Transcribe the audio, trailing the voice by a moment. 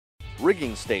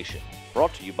Rigging Station,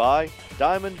 brought to you by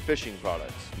Diamond Fishing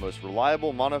Products, most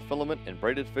reliable monofilament and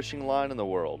braided fishing line in the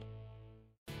world.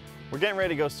 We're getting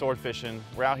ready to go sword fishing.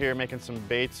 We're out here making some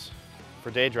baits for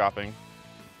day dropping.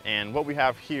 And what we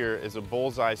have here is a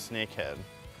bullseye snakehead.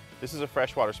 This is a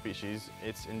freshwater species.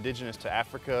 It's indigenous to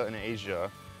Africa and Asia,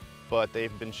 but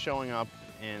they've been showing up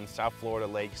in South Florida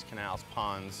lakes, canals,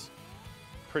 ponds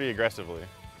pretty aggressively.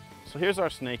 So here's our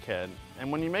snakehead.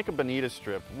 And when you make a bonito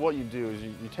strip, what you do is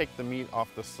you take the meat off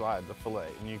the side, the fillet,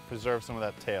 and you preserve some of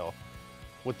that tail.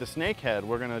 With the snakehead,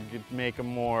 we're gonna make a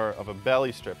more of a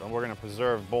belly strip, and we're gonna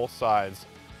preserve both sides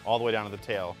all the way down to the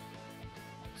tail.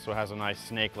 So it has a nice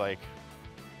snake-like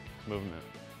movement.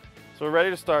 So we're ready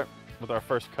to start with our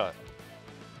first cut.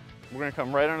 We're gonna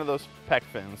come right under those pec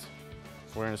fins.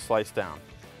 We're gonna slice down.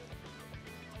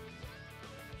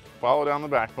 Follow down the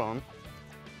backbone,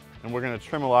 and we're gonna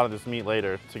trim a lot of this meat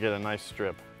later to get a nice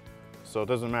strip. So it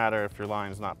doesn't matter if your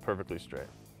line's not perfectly straight.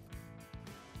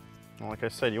 And like I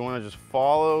said, you wanna just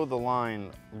follow the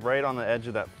line right on the edge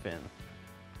of that fin.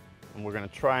 And we're gonna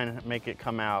try and make it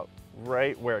come out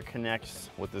right where it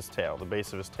connects with this tail, the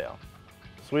base of his tail.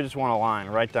 So we just want a line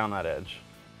right down that edge.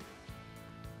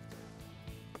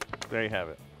 There you have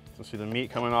it. So see the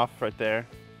meat coming off right there.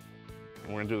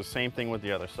 And we're gonna do the same thing with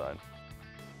the other side.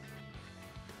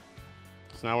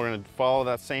 So now we're gonna follow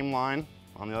that same line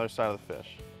on the other side of the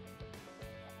fish.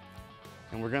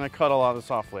 And we're gonna cut a lot of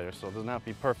this off later, so it doesn't have to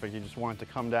be perfect. You just want it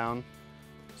to come down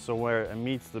so where it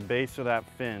meets the base of that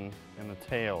fin and the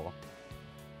tail,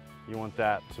 you want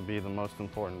that to be the most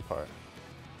important part.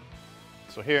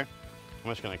 So here,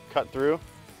 I'm just gonna cut through.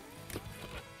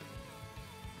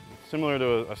 Similar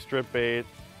to a strip bait,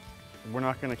 we're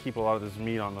not gonna keep a lot of this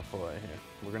meat on the fillet here.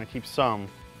 We're gonna keep some,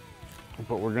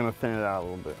 but we're gonna thin it out a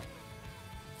little bit.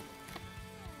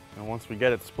 And once we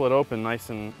get it split open nice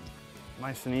and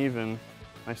even,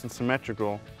 nice and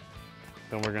symmetrical,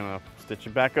 then we're gonna stitch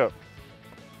it back up.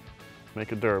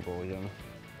 Make it durable again.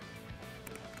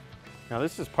 Now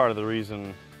this is part of the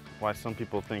reason why some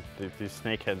people think that these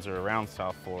snakeheads are around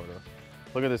South Florida.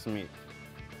 Look at this meat.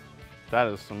 That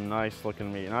is some nice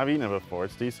looking meat, and I've eaten it before,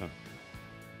 it's decent.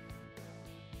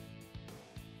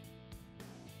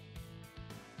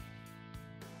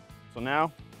 So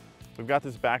now, we've got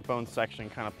this backbone section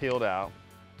kind of peeled out.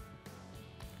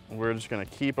 We're just gonna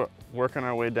keep working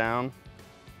our way down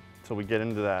until we get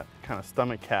into that kind of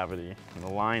stomach cavity and the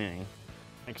lining.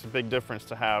 Makes a big difference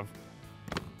to have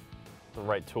the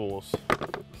right tools.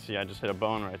 See, I just hit a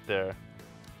bone right there.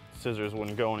 Scissors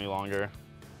wouldn't go any longer.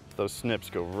 Those snips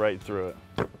go right through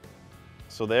it.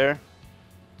 So there,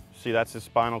 see that's his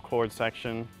spinal cord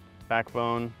section,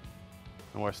 backbone,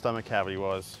 and where stomach cavity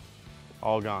was,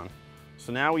 all gone.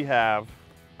 So now we have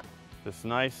this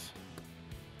nice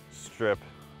strip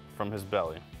from his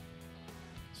belly.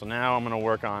 So now I'm gonna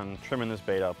work on trimming this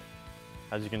bait up.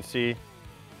 As you can see,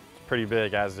 it's pretty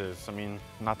big as is. I mean,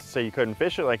 not to say you couldn't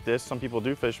fish it like this. Some people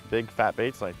do fish big fat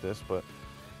baits like this, but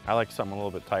I like something a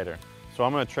little bit tighter. So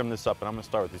I'm gonna trim this up, and I'm gonna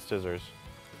start with these scissors.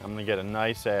 I'm gonna get a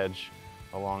nice edge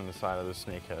along the side of the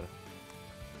snakehead.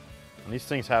 And these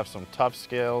things have some tough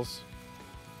scales,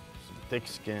 some thick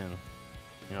skin.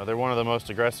 You know, they're one of the most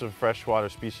aggressive freshwater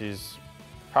species,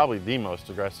 probably the most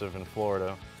aggressive in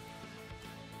Florida.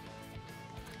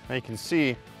 Now you can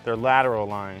see their lateral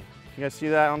line. You guys see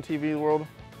that on TV World?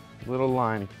 Little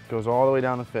line goes all the way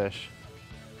down the fish.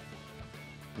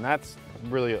 And that's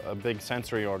really a big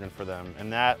sensory organ for them.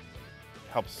 And that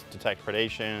helps detect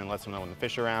predation and lets them know when the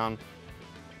fish are around.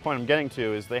 The point I'm getting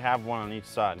to is they have one on each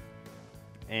side.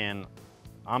 And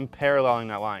I'm paralleling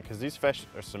that line because these fish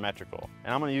are symmetrical.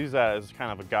 And I'm gonna use that as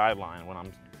kind of a guideline when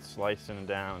I'm slicing it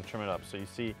down and trim it up. So you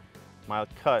see my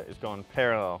cut is going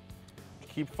parallel.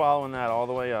 Keep following that all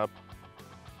the way up.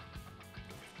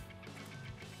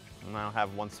 And I'll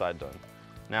have one side done.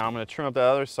 Now I'm gonna trim up the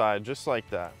other side just like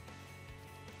that.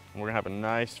 And we're gonna have a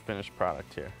nice finished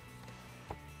product here.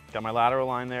 Got my lateral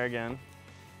line there again.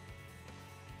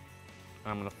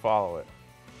 And I'm gonna follow it.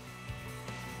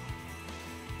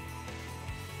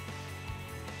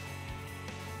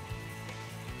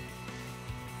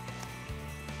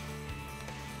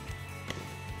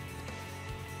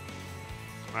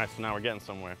 All right, so now we're getting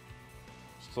somewhere.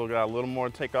 Still got a little more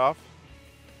to take off,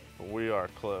 but we are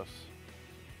close.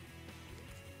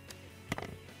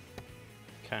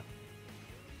 Okay,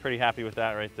 pretty happy with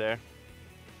that right there.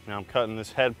 Now I'm cutting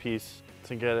this head piece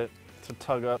to get it to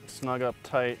tug up, snug up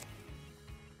tight.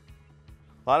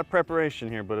 A lot of preparation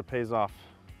here, but it pays off.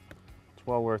 It's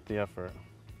well worth the effort.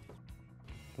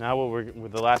 Now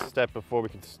with the last step before we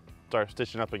can start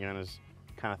stitching up again is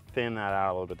kind of thin that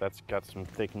out a little bit. That's got some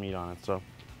thick meat on it, so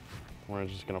We're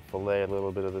just gonna fillet a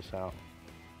little bit of this out.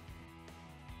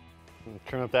 And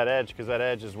trim up that edge, because that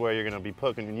edge is where you're gonna be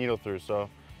poking your needle through. So,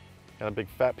 got a big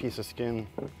fat piece of skin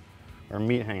or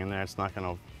meat hanging there, it's not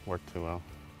gonna work too well.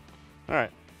 All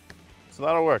right, so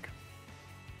that'll work.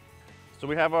 So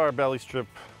we have our belly strip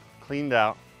cleaned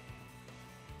out.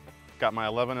 Got my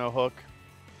 11-0 hook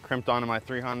crimped onto my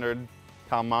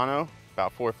 300-pound mono,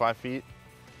 about 4 or 5 feet.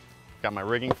 Got my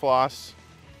rigging floss,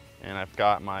 and I've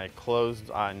got my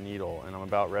closed eye needle, and I'm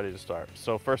about ready to start.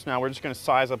 So first now we're just gonna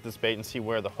size up this bait and see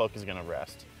where the hook is gonna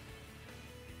rest.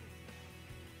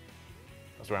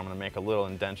 That's where I'm gonna make a little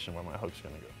indentation where my hook's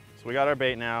gonna go. So we got our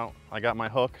bait now. I got my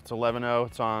hook, it's 11-0,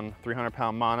 it's on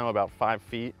 300-pound mono, about 5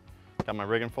 feet. Got my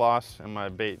rigging floss and my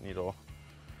bait needle.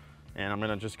 And I'm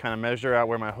gonna just kind of measure out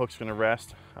where my hook's gonna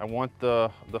rest. I want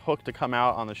the hook to come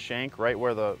out on the shank right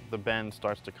where the bend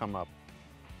starts to come up.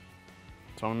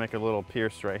 So I'm gonna make a little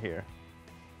pierce right here.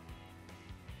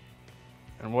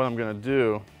 And what I'm gonna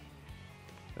do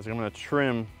is I'm gonna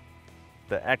trim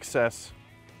the excess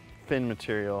fin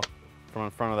material from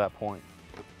in front of that point.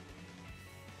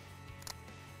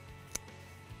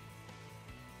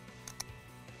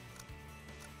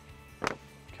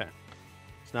 Okay,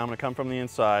 so now I'm gonna come from the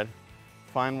inside,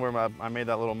 find where I made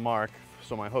that little mark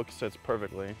so my hook sits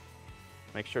perfectly.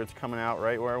 Make sure it's coming out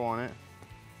right where I want it.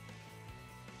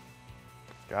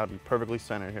 It's gotta be perfectly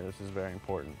centered here, this is very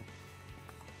important.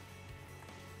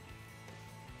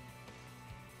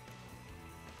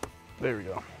 There we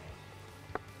go.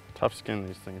 Tough skin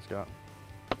these things got.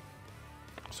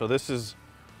 So this is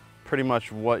pretty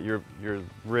much what your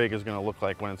rig is gonna look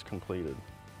like when it's completed.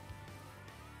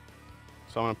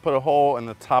 So I'm gonna put a hole in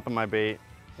the top of my bait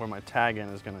where my tag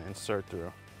end is gonna insert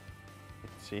through. You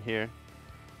can see here,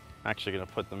 I'm actually gonna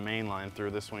put the main line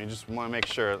through this one. You just wanna make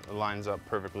sure it lines up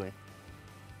perfectly.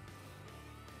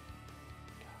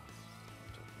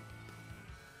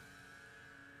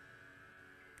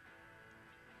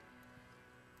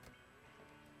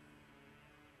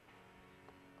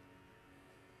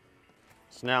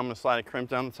 So now I'm gonna slide a crimp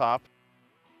down the top.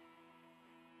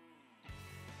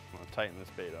 I'm gonna tighten this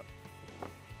bait up.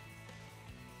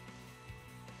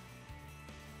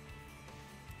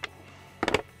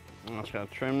 I'm just gonna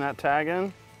trim that tag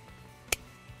in.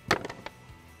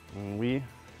 And we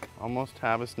almost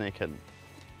have a snakehead.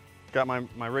 Got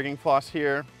my rigging floss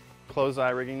here, closed eye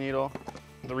rigging needle.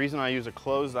 The reason I use a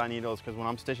closed eye needle is because when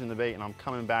I'm stitching the bait and I'm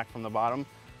coming back from the bottom,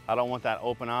 I don't want that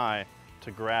open eye to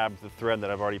grab the thread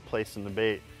that I've already placed in the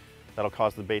bait. That'll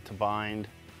cause the bait to bind,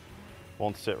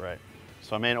 won't sit right.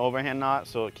 So I made an overhand knot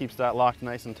so it keeps that locked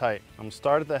nice and tight. I'm gonna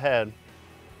start at the head.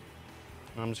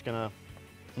 And I'm just gonna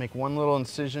make one little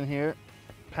incision here,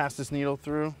 pass this needle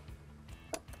through.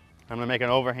 I'm gonna make an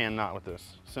overhand knot with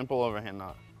this, simple overhand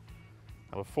knot.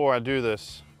 Now before I do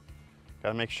this,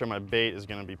 gotta make sure my bait is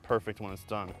gonna be perfect when it's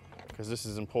done, because this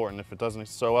is important. If it doesn't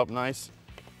sew up nice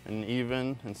and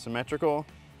even and symmetrical,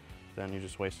 then you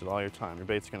just wasted all your time. Your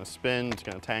bait's gonna spin, it's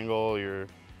gonna tangle, you're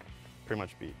pretty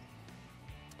much beat.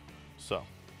 So,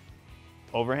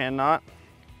 overhand knot,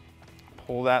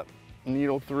 pull that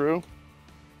needle through,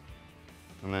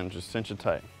 and then just cinch it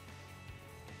tight.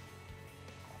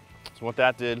 So what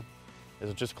that did is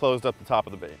it just closed up the top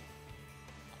of the bait.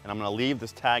 And I'm gonna leave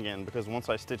this tag in because once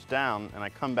I stitch down and I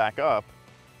come back up,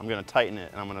 I'm gonna tighten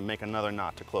it and I'm gonna make another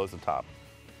knot to close the top.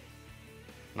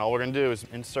 And all we're gonna do is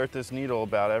insert this needle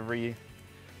about every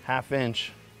half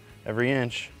inch, every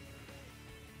inch,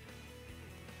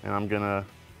 and I'm gonna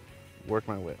work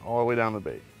my way all the way down the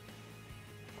bait.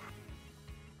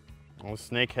 Well, the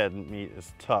snakehead meat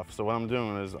is tough, so what I'm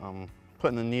doing is I'm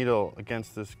putting the needle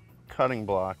against this cutting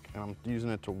block and I'm using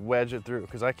it to wedge it through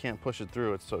because I can't push it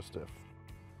through, it's so stiff.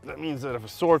 That means that if a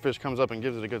swordfish comes up and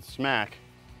gives it a good smack,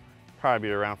 probably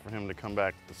be around for him to come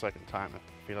back the second time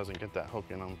if he doesn't get that hook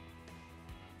in him.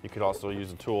 You could also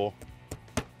use a tool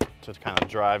to kind of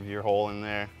drive your hole in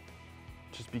there.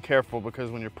 Just be careful because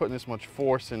when you're putting this much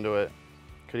force into it,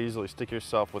 you could easily stick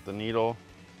yourself with the needle,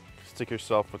 stick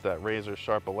yourself with that razor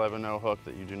sharp 11-0 hook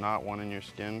that you do not want in your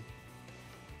skin.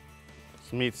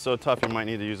 This meat's so tough you might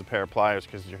need to use a pair of pliers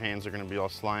because your hands are going to be all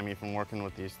slimy from working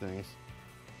with these things.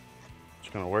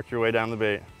 Just going to work your way down the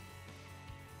bait.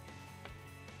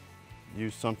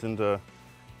 Use something to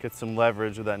get some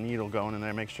leverage with that needle going in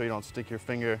there. Make sure you don't stick your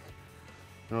finger.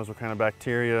 Who knows what kind of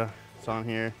bacteria is on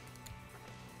here.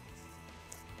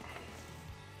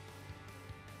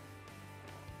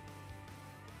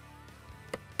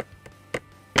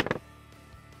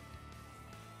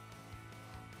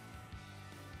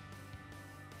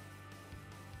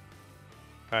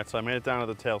 All right, so I made it down to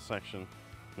the tail section.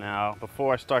 Now,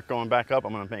 before I start going back up,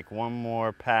 I'm gonna make one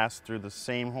more pass through the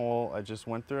same hole I just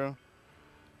went through.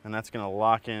 and that's gonna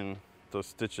lock in those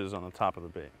stitches on the top of the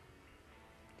bait.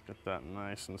 Get that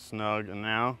nice and snug, and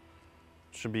now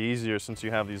it should be easier since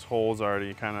you have these holes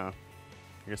already kind of,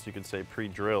 I guess you could say,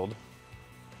 pre-drilled.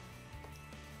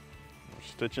 We're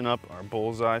stitching up our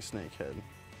bullseye snakehead.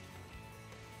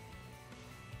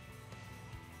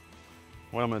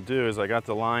 What I'm gonna do is I got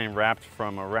the line wrapped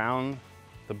from around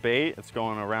the bait, it's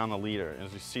going around the leader.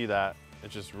 As you see that, it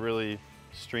just really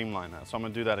streamlined that. So I'm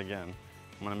gonna do that again.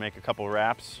 I'm gonna make a couple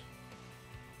wraps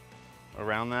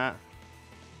around that.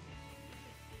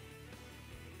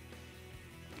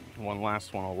 One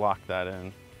last one will lock that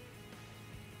in.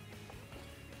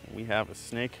 We have a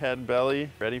snakehead belly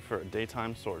ready for a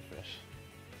daytime swordfish.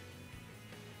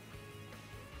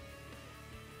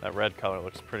 That red color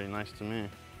looks pretty nice to me.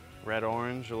 Red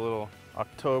orange, a little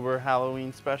October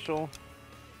Halloween special.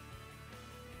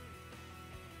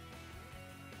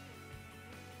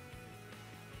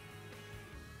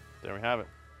 There we have it.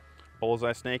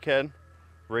 Bullseye snakehead,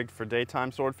 rigged for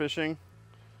daytime sword fishing.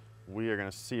 We are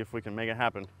gonna see if we can make it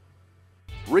happen.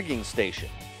 Rigging Station,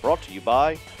 brought to you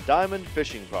by Diamond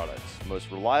Fishing Products,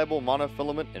 most reliable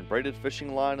monofilament and braided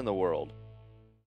fishing line in the world.